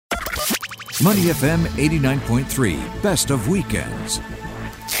Money FM 89.3, best of weekends.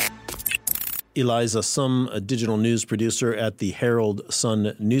 Eliza Sum, a digital news producer at the Herald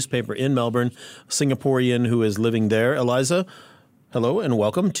Sun newspaper in Melbourne, a Singaporean who is living there. Eliza, hello and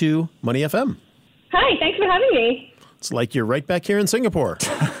welcome to Money FM. Hi, thanks for having me. It's like you're right back here in Singapore.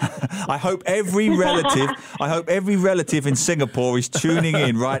 I hope every relative in Singapore is tuning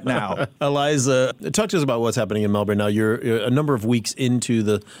in right now. Eliza, talk to us about what's happening in Melbourne now. You're a number of weeks into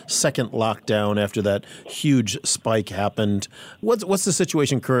the second lockdown after that huge spike happened. What's the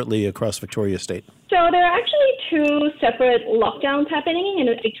situation currently across Victoria State? So there are actually two separate lockdowns happening in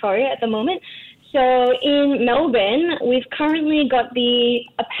Victoria at the moment. So in Melbourne, we've currently got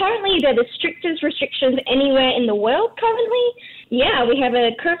apparently they're the strictest restrictions anywhere in the world currently. Yeah, we have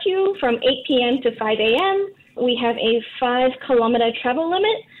a curfew from 8 p.m. to 5 a.m. We have a 5-kilometer travel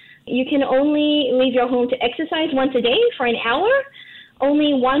limit. You can only leave your home to exercise once a day for an hour.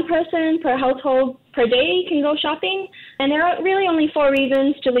 Only one person per household per day can go shopping. And there are really only 4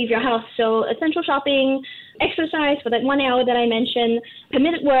 reasons to leave your house. So essential shopping, exercise for that 1 hour that I mentioned,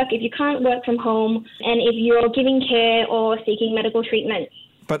 permitted work if you can't work from home, and if you're giving care or seeking medical treatment.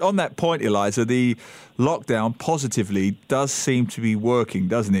 But on that point, Eliza, the lockdown positively does seem to be working,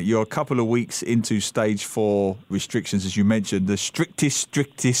 doesn't it? You're a couple of weeks into stage 4 restrictions, as you mentioned, the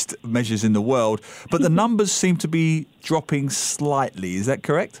strictest measures in the world. But the numbers seem to be dropping slightly. Is that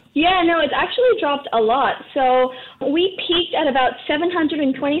correct? Yeah, no, it's actually dropped a lot. So we peaked at about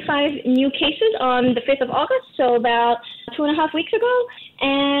 725 new cases on the 5th of August, so about 2.5 weeks ago.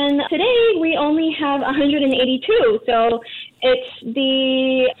 And today we only have 182. So it's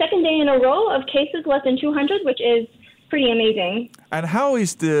the second day in a row of cases less than 200, which is pretty amazing. And how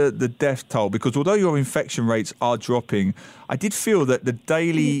is the death toll? Because although your infection rates are dropping, I did feel that the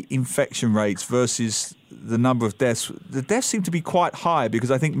daily infection rates versus the number of deaths, the deaths seem to be quite high because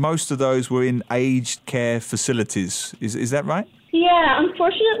I think most of those were in aged care facilities. Is that right? Yeah,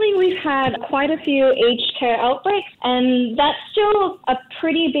 unfortunately, we've had quite a few aged care outbreaks, and that's still a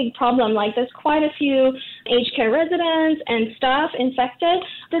pretty big problem. Like, there's quite a few aged care residents and staff infected.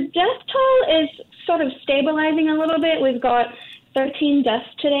 The death toll is sort of stabilizing a little bit. We've got 13 deaths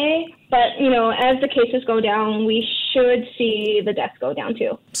today, but, as the cases go down, we should see the deaths go down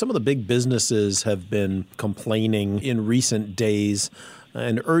too. Some of the big businesses have been complaining in recent days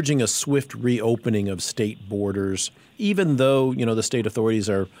and urging a swift reopening of state borders, even though, the state authorities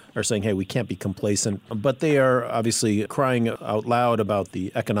are saying, hey, we can't be complacent. But they are obviously crying out loud about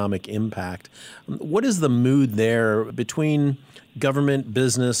the economic impact. What is the mood there between government,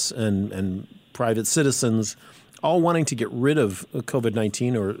 business, and private citizens all wanting to get rid of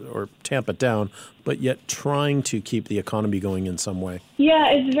COVID-19 or tamp it down, but yet trying to keep the economy going in some way?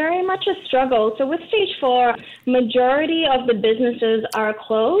 Yeah, it's very much a struggle. So with stage 4, majority of the businesses are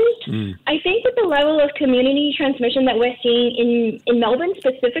closed. I think with the level of community transmission that we're seeing in Melbourne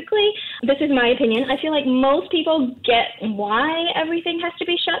specifically, this is my opinion, I feel like most people get why everything has to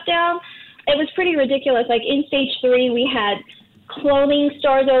be shut down. It was pretty ridiculous. Like in stage 3, we had clothing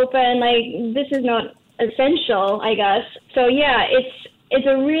stores open. Like, this is not essential, I guess. So yeah, it's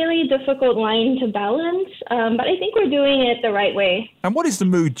a really difficult line to balance, but I think we're doing it the right way. And what is the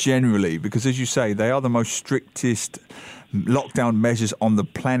mood generally? Because as you say, they are the most strictest lockdown measures on the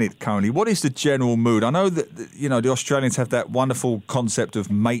planet currently. What is the general mood? I know that, the Australians have that wonderful concept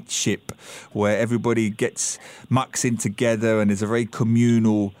of mateship where everybody mucks in together and there's a very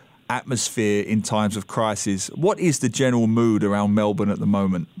communal atmosphere in times of crisis. What is the general mood around Melbourne at the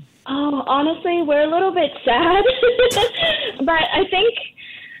moment? Oh, honestly, we're a little bit sad, but I think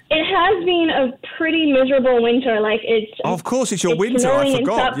it has been a pretty miserable winter. Like of course, it's your winter. I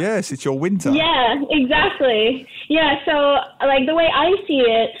forgot. Yes, it's your winter. Yeah, exactly. Yeah, so like the way I see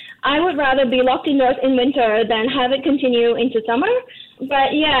it, I would rather be locked indoors in winter than have it continue into summer.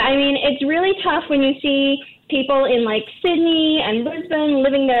 But yeah, I mean, it's really tough when you see people in like Sydney and Brisbane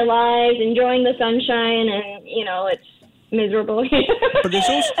living their lives, enjoying the sunshine, and it's miserable. But there's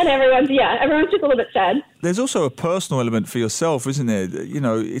also, and everyone's just a little bit sad. There's also a personal element for yourself, isn't there?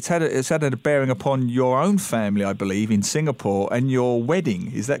 It's had a bearing upon your own family, I believe, in Singapore and your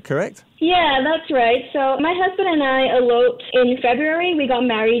wedding. Is that correct? Yeah, that's right. So my husband and I eloped in February. We got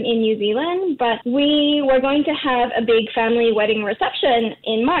married in New Zealand, but we were going to have a big family wedding reception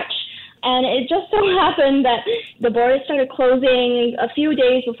in March. And it just so happened that the borders started closing a few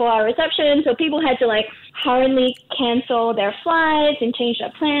days before our reception, so people had to hurriedly cancel their flights and change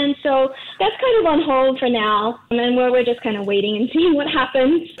their plans. So that's kind of on hold for now, and we're just kind of waiting and seeing what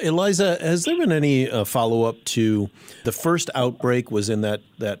happens. Eliza, has there been any follow-up to the first outbreak was in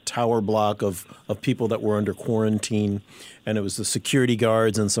that tower block of people that were under quarantine, and it was the security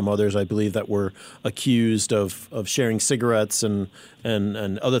guards and some others, I believe, that were accused of sharing cigarettes and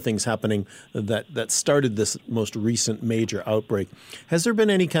other things happening that started this most recent major outbreak. Has there been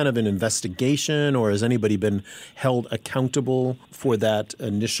any kind of an investigation, or has anybody been held accountable for that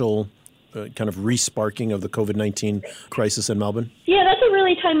initial kind of re-sparking of the COVID-19 crisis in Melbourne? Yeah, that's a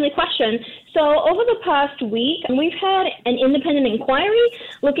really timely question. So over the past week, we've had an independent inquiry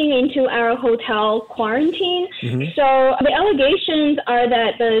looking into our hotel quarantine. So the allegations are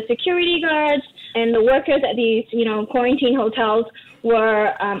that the security guards and the workers at these, quarantine hotels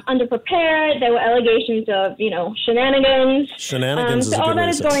were underprepared. There were allegations of, shenanigans. Shenanigans is a so good all way that to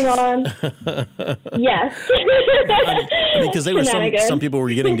is say going it. on. Yes. Because they were Shenanigans. some people were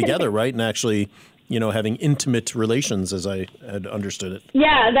getting together, right, and actually, having intimate relations, as I had understood it.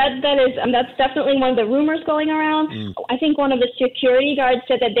 Yeah, that's definitely one of the rumors going around. I think one of the security guards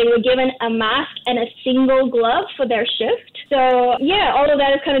said that they were given a mask and a single glove for their shift. So, yeah, all of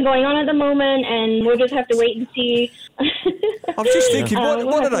that is kind of going on at the moment, and we'll just have to wait and see. I was just thinking,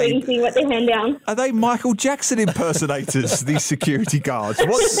 what are they? Wait and see what they hand down. Are they Michael Jackson impersonators, these security guards?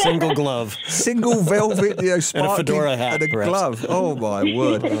 What Single glove. single velvet, sparkling, And a fedora hat, and a perhaps. glove? Oh, my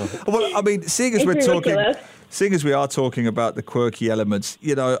word. Well, I mean, seeing as It's ridiculous. Seeing as we are talking about the quirky elements,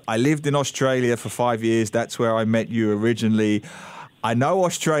 I lived in Australia for 5 years. That's where I met you originally. I know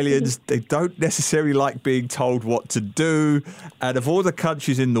Australians, they don't necessarily like being told what to do. And of all the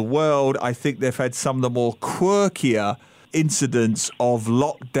countries in the world, I think they've had some of the more quirkier incidents of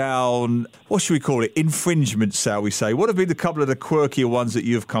lockdown, what should we call it, infringements, shall we say. What have been a couple of the quirkier ones that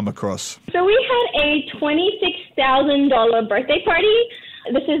you've come across? So we had a $26,000 birthday party.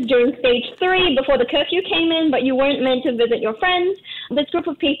 This is during stage 3 before the curfew came in, but you weren't meant to visit your friends. This group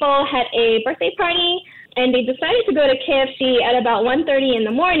of people had a birthday party, and they decided to go to KFC at about 1:30 in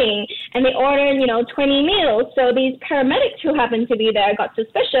the morning, and they ordered, 20 meals. So these paramedics who happened to be there got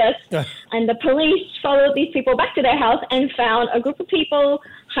suspicious, and the police followed these people back to their house and found a group of people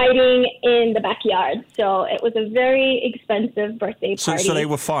hiding in the backyard. So it was a very expensive birthday party. So they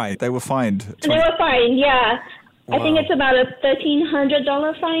were fined. They were fined. They were fined, yeah. Wow. I think it's about a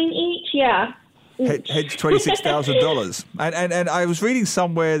 $1,300 fine each, yeah. Hence $26,000. And I was reading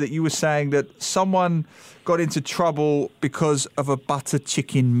somewhere that you were saying that someone got into trouble because of a butter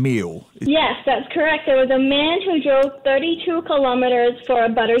chicken meal. Yes, that's correct. There was a man who drove 32 kilometers for a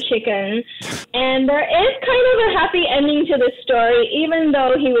butter chicken. And there is kind of a happy ending to this story. Even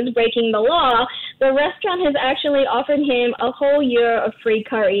though he was breaking the law, the restaurant has actually offered him a whole year of free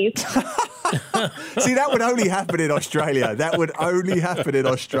curries. See, that would only happen in Australia. That would only happen in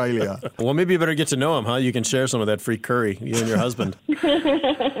Australia. Well, maybe you better get to know him, huh? You can share some of that free curry, you and your husband.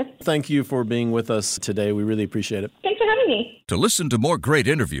 Thank you for being with us today. We really appreciate it. Thanks for having me. To listen to more great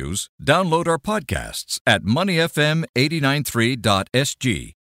interviews, download our podcasts at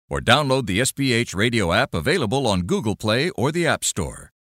moneyfm893.sg or download the SPH radio app available on Google Play or the App Store.